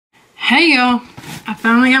Hey y'all, I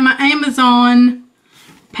finally got my Amazon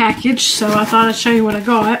package, so I thought I'd show you what I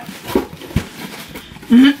got.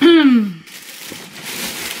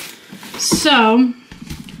 So,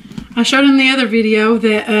 I showed in the other video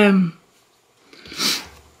that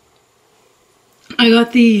I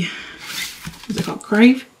got the, what's it called,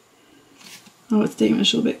 Crave? Oh, it's taking a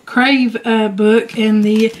little bit. Crave book, and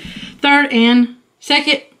the third and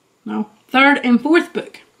fourth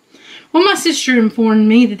book. Well, my sister informed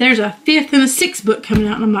me that there's a fifth and a sixth book coming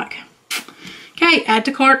out, and I'm like, okay, add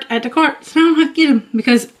to cart, add to cart. So I don't have to get them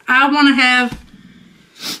because I want to have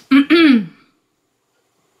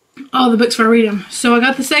all the books before I read them. So I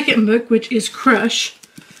got the second book, which is Crush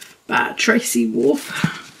by Tracy Wolf.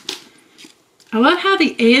 I love how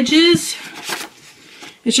the edges,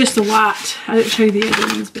 it's just the white. I didn't show you the other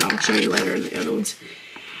ones, but I'll show you later the other ones.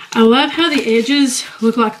 I love how the edges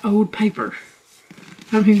look like old paper.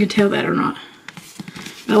 I don't know if you can tell that or not.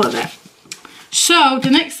 I love that. So,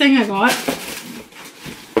 the next thing I got,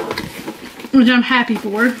 which I'm happy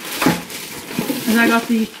for, is I got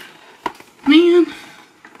the, man,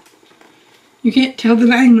 you can't tell the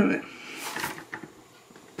name of it.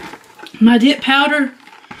 My dip powder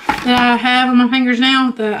that I have on my fingers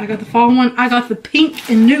now, I got the fall one. I got the pink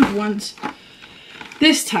and nude ones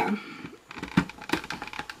this time.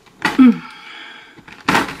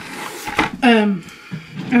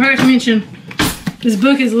 I forgot to mention, this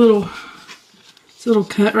book is a little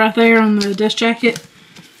cut right there on the dust jacket,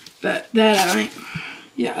 but that I ain't,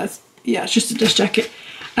 yeah, it's just a dust jacket.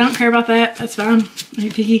 I don't care about that, that's fine, I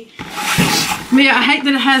ain't picky. But yeah, I hate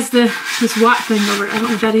that it has this white thing over it. I don't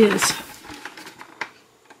know what that is.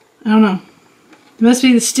 I don't know. It must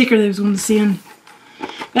be the sticker they was going to send.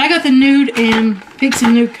 But I got the nude and pinks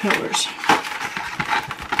and nude colors.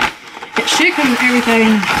 It should come with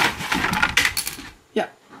everything.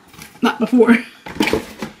 Not before.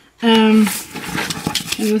 And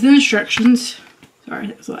with instructions, sorry,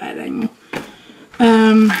 that was a little at angle.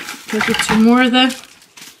 Goes with some more of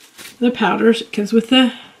the powders. It comes with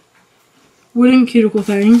the wooden cuticle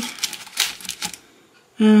thing.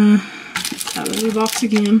 Out of the box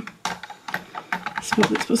again. That's what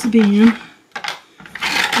it's supposed to be in.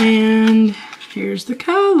 And here's the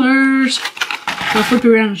colors. I'll flip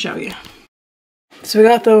you around and show you. So we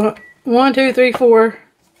got the 1, 2, 3, 4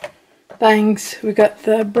 things. We got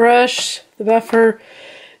the brush, the buffer,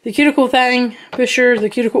 the cuticle thing, pusher, the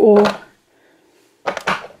cuticle oil,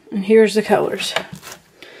 and here's the colors.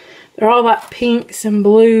 They're all like pinks and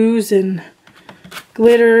blues and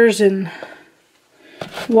glitters and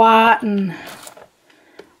white and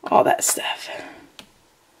all that stuff.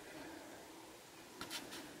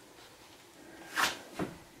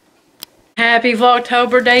 Happy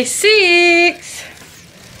Vlogtober day 6!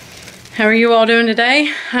 How are you all doing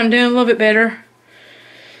today? I'm doing a little bit better.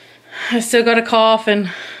 I still got a cough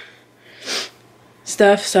and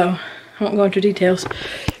stuff, so I won't go into details.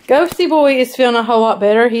 Ghosty boy is feeling a whole lot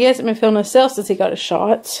better. He hasn't been feeling himself since he got his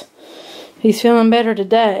shots. He's feeling better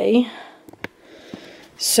today.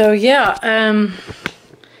 So yeah,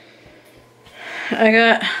 I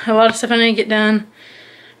got a lot of stuff I need to get done.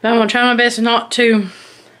 But I'm going to try my best not to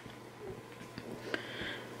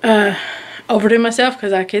overdo myself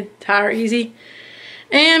because I could tire easy.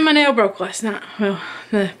 And my nail broke last night. Well,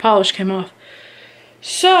 the polish came off.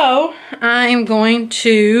 So, I am going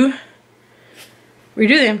to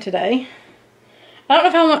redo them today. I don't know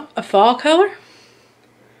if I want a fall color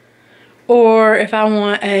or if I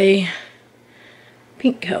want a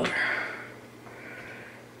pink color.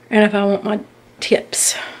 And if I want my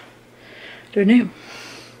tips. I don't know.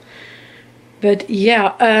 But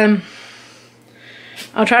yeah,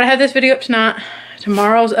 I'll try to have this video up tonight.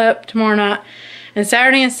 Tomorrow's up tomorrow night. And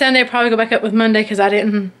Saturday and Sunday I'll probably go back up with Monday because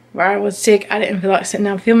where I was sick, I didn't feel like sitting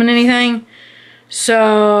down filming anything.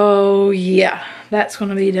 So yeah, that's going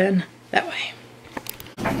to be done that way.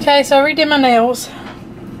 Okay, so I redid my nails.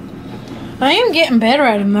 I am getting better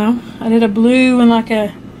at them though. I did a blue and like a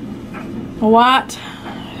white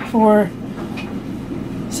for,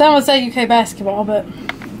 some would say UK basketball, but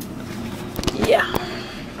yeah.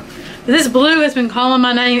 This blue has been calling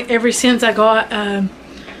my name ever since I got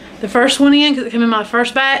the first one in, because it came in my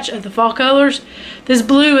first batch of the fall colors. This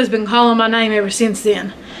blue has been calling my name ever since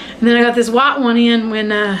then. And then I got this white one in when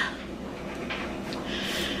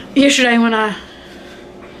yesterday when I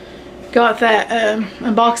got that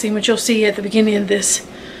unboxing, which you'll see at the beginning of this.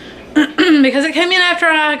 Because it came in after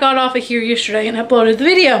I got off of here yesterday and uploaded the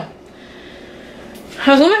video.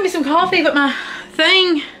 I was gonna make me some coffee, but my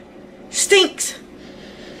thing stinks.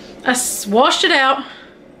 I washed it out.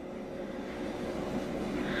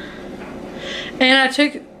 And I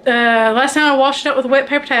took, last time I washed it out with a wet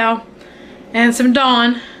paper towel. and some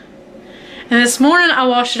Dawn. And this morning I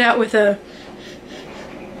washed it out with a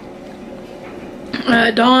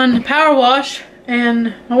Dawn power wash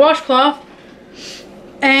and my washcloth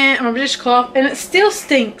and my dishcloth, and it still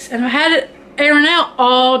stinks. And I had it airing out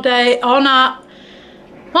all day, all night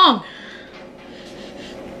long.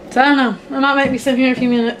 So I don't know. It might make me some here in a few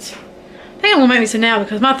minutes. I think I'm gonna make me some now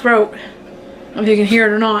because my throat, I don't know if you can hear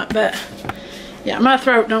it or not, but yeah, my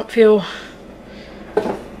throat don't feel,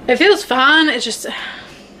 it feels fine. It's just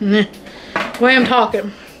the way I'm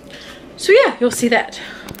talking. So yeah, you'll see that.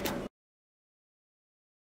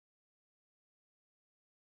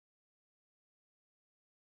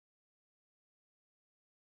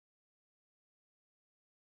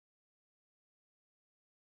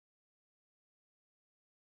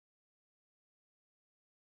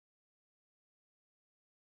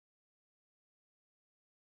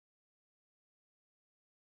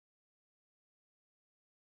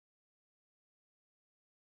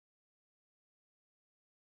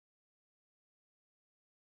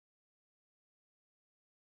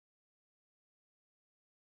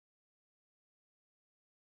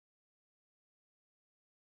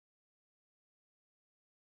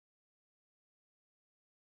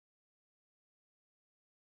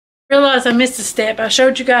 Realized I missed a step. I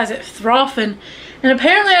showed you guys it frothing, and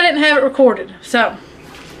apparently I didn't have it recorded. So,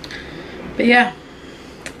 but yeah,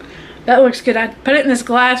 that looks good. I put it in this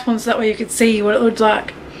glass one so that way you could see what it looks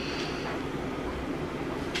like.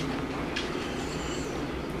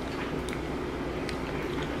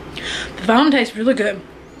 The foam tastes really good.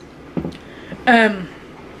 But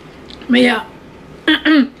yeah,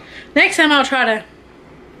 next time I'll try to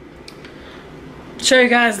show you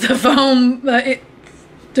guys the foam.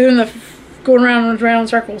 Doing the going around and around in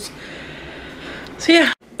circles. So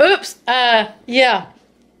yeah. Oops. Yeah.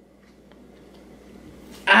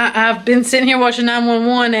 I've been sitting here watching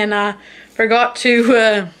 911 and I forgot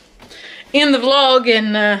to end the vlog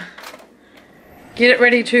and get it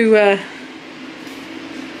ready to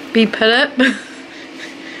be put up.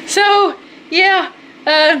 So yeah,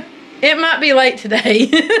 it might be late today.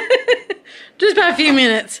 Just by a few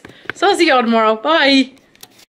minutes. So I'll see y'all tomorrow. Bye.